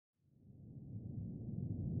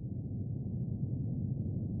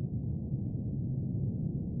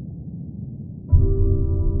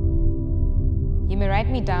write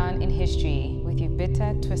me down in history with your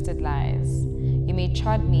bitter, twisted lies. You may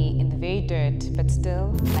trod me in the very dirt, but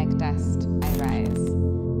still, like dust, I rise.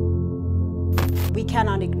 We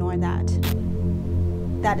cannot ignore that.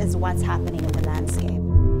 That is what's happening in the landscape.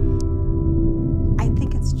 I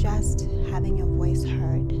think it's just having your voice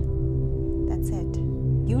heard. That's it.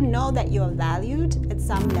 You know that you're valued at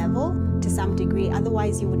some level, to some degree,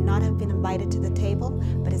 otherwise you would not have been invited to the table,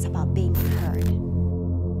 but it's about being heard.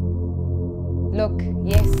 Look,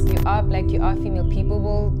 yes, you are black, you are female. People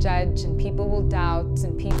will judge and people will doubt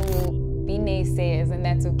and people will be naysayers, and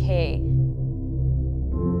that's okay.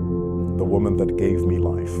 The woman that gave me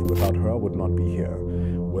life, without her I would not be here.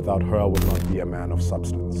 Without her I would not be a man of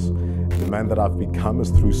substance. The man that I've become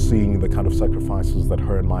is through seeing the kind of sacrifices that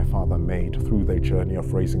her and my father made through their journey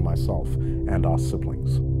of raising myself and our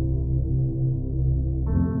siblings.